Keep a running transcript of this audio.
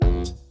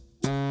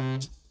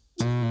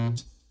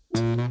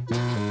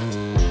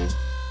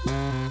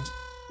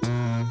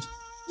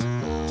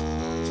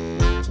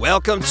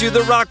Welcome to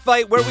the Rock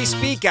Fight, where we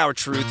speak our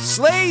truth,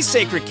 slay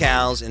sacred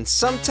cows, and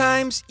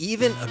sometimes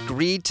even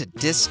agree to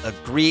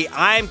disagree.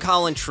 I'm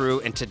Colin True,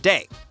 and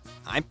today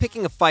I'm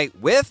picking a fight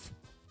with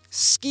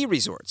ski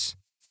resorts.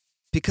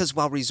 Because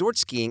while resort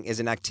skiing is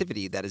an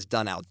activity that is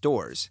done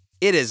outdoors,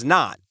 it is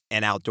not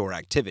an outdoor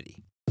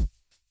activity.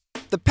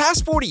 The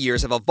past 40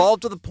 years have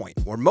evolved to the point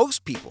where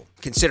most people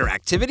consider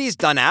activities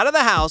done out of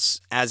the house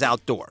as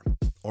outdoor.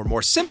 Or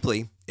more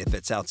simply, if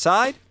it's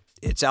outside,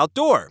 it's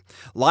outdoor.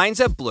 Lines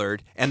have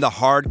blurred and the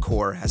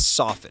hardcore has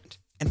softened.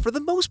 And for the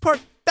most part,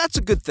 that's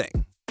a good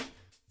thing.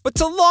 But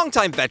to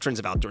longtime veterans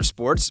of outdoor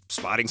sports,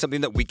 spotting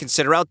something that we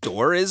consider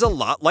outdoor is a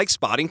lot like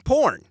spotting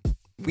porn.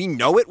 We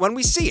know it when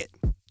we see it.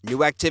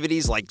 New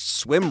activities like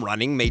swim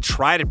running may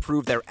try to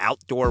prove their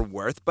outdoor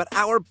worth, but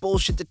our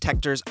bullshit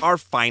detectors are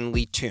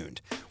finely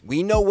tuned.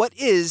 We know what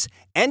is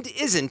and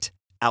isn't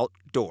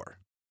outdoor.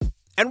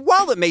 And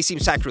while it may seem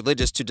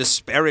sacrilegious to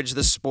disparage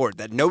the sport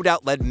that no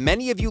doubt led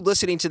many of you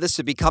listening to this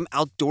to become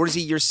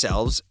outdoorsy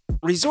yourselves,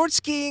 resort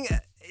skiing,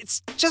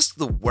 it's just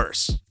the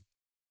worst.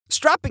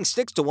 Strapping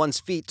sticks to one's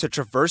feet to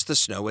traverse the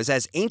snow is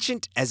as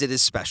ancient as it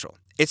is special.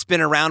 It's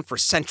been around for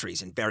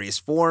centuries in various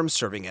forms,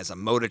 serving as a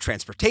mode of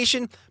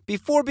transportation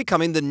before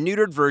becoming the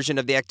neutered version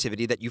of the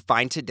activity that you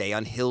find today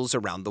on hills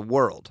around the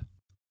world.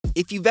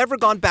 If you've ever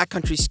gone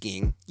backcountry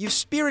skiing, you've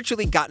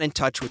spiritually gotten in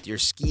touch with your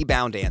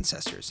ski-bound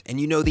ancestors,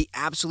 and you know the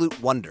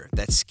absolute wonder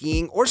that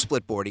skiing or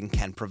splitboarding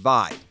can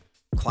provide.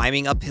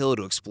 Climbing uphill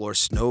to explore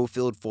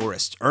snow-filled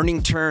forests,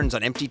 earning turns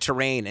on empty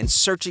terrain, and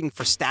searching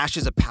for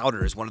stashes of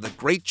powder is one of the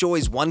great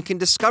joys one can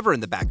discover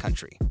in the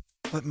backcountry.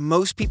 But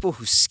most people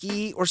who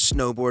ski or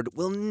snowboard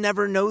will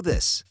never know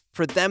this.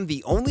 For them,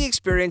 the only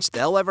experience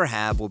they'll ever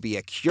have will be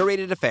a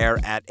curated affair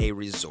at a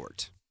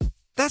resort.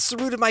 That's the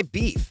root of my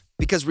beef,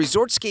 because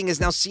resort skiing is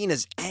now seen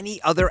as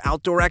any other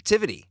outdoor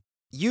activity.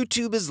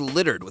 YouTube is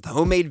littered with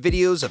homemade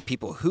videos of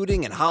people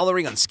hooting and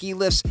hollering on ski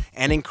lifts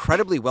and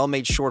incredibly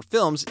well-made short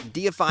films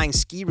deifying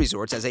ski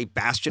resorts as a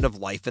bastion of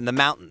life in the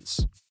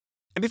mountains.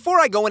 And before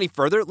I go any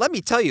further, let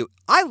me tell you,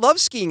 I love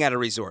skiing at a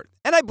resort,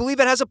 and I believe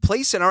it has a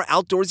place in our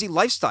outdoorsy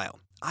lifestyle.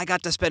 I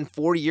got to spend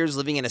 4 years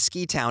living in a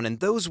ski town, and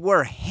those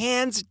were,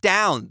 hands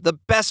down, the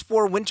best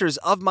 4 winters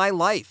of my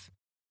life.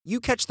 You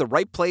catch the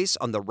right place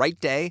on the right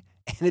day,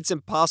 and it's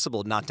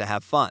impossible not to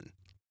have fun.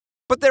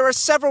 But there are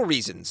several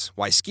reasons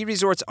why ski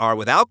resorts are,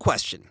 without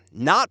question,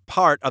 not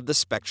part of the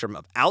spectrum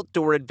of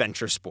outdoor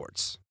adventure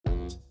sports.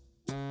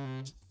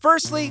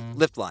 Firstly,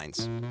 lift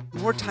lines.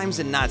 More times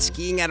than not,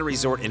 skiing at a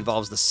resort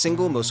involves the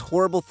single most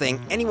horrible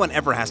thing anyone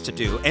ever has to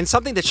do, and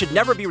something that should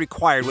never be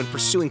required when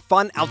pursuing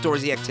fun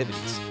outdoorsy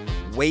activities: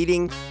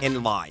 waiting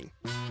in line.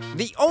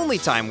 The only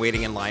time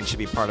waiting in line should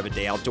be part of a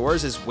day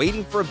outdoors is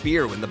waiting for a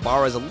beer when the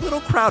bar is a little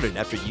crowded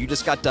after you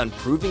just got done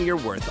proving your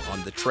worth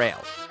on the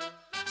trail.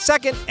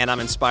 Second, and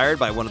I'm inspired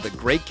by one of the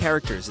great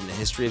characters in the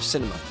history of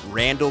cinema,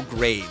 Randall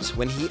Graves,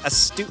 when he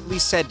astutely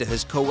said to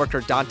his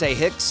coworker Dante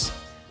Hicks,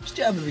 "This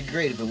job would be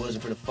great if it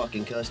wasn't for the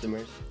fucking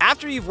customers."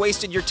 After you've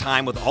wasted your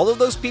time with all of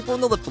those people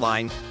in the lift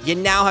line, you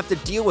now have to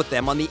deal with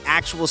them on the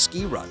actual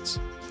ski runs.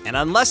 And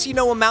unless you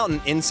know a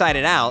mountain inside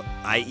and out,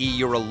 i.e.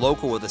 you're a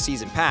local with a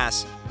season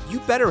pass, you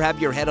better have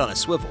your head on a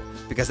swivel,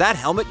 because that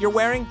helmet you're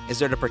wearing is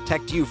there to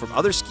protect you from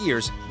other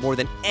skiers more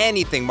than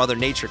anything Mother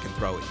Nature can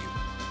throw at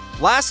you.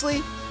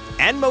 Lastly,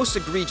 and most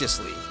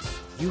egregiously,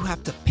 you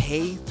have to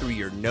pay through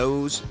your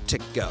nose to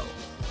go.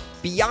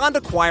 Beyond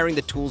acquiring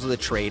the tools of the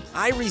trade,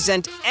 I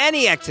resent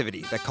any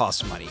activity that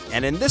costs money,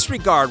 and in this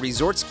regard,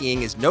 resort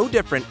skiing is no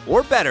different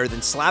or better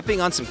than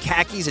slapping on some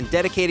khakis and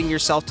dedicating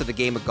yourself to the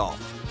game of golf.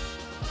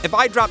 If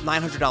I drop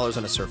 $900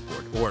 on a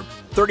surfboard, or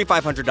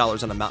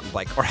 $3,500 on a mountain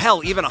bike, or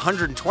hell, even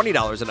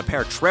 $120 on a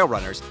pair of trail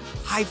runners,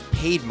 I've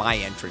paid my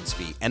entrance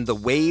fee, and the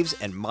waves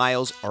and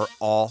miles are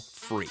all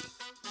free.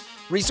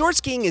 Resort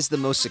skiing is the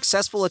most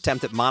successful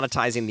attempt at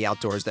monetizing the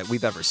outdoors that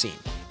we've ever seen,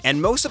 and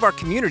most of our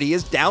community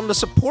is down to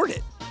support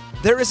it.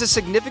 There is a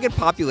significant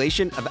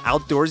population of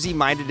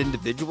outdoorsy-minded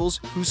individuals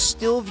who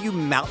still view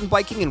mountain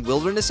biking in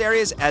wilderness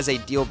areas as a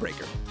deal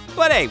breaker.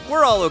 But hey,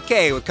 we're all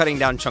okay with cutting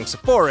down chunks of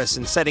forests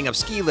and setting up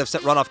ski lifts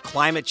that run off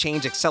climate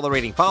change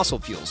accelerating fossil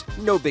fuels.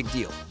 No big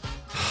deal.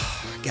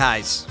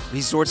 Guys,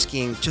 resort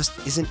skiing just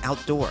isn't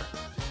outdoor.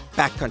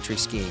 Backcountry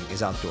skiing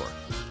is outdoor.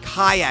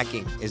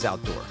 Kayaking is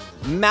outdoor.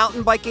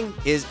 Mountain biking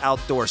is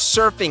outdoor.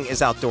 Surfing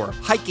is outdoor.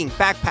 Hiking,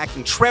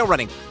 backpacking, trail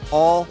running,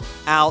 all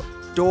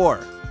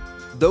outdoor.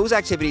 Those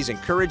activities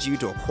encourage you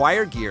to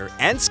acquire gear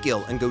and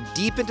skill and go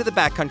deep into the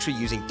backcountry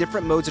using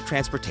different modes of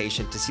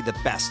transportation to see the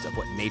best of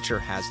what nature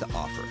has to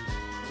offer.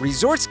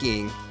 Resort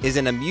skiing is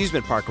an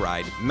amusement park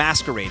ride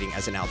masquerading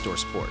as an outdoor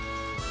sport.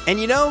 And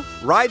you know,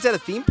 rides at a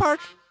theme park?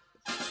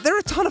 They're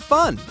a ton of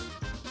fun,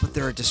 but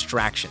they're a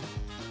distraction.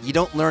 You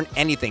don't learn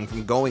anything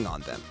from going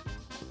on them.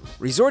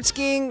 Resort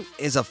skiing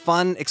is a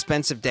fun,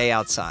 expensive day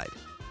outside.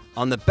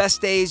 On the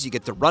best days, you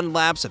get to run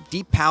laps of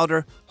deep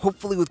powder,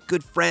 hopefully with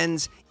good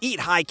friends,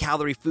 eat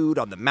high-calorie food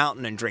on the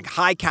mountain, and drink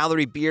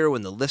high-calorie beer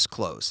when the lifts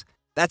close.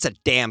 That's a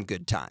damn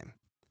good time.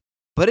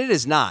 But it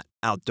is not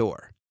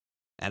outdoor.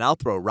 And I'll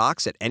throw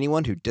rocks at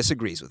anyone who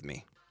disagrees with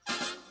me.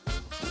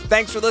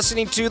 Thanks for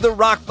listening to The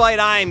Rock Fight.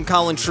 I'm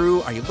Colin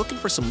True. Are you looking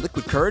for some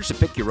liquid courage to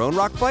pick your own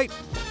rock fight?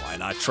 Why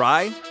not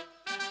try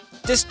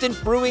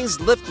Distant Brewing's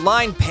Lift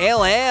Line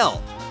Pale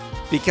Ale?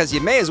 Because you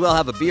may as well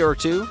have a beer or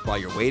two while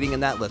you're waiting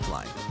in that lift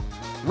line.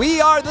 We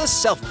are the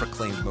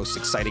self-proclaimed most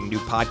exciting new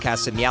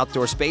podcast in the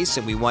outdoor space,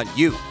 and we want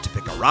you to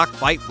pick a rock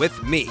fight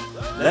with me.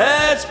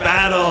 Let's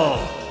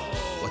battle!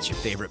 What's your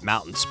favorite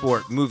mountain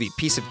sport, movie,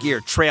 piece of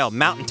gear, trail,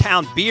 mountain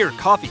town, beer,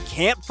 coffee,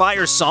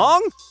 campfire,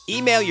 song?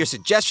 Email your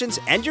suggestions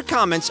and your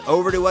comments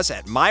over to us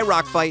at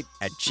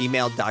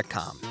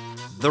myrockfight@gmail.com.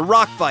 The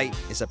Rock Fight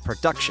is a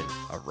production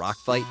of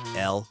Rockfight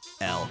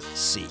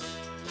LLC.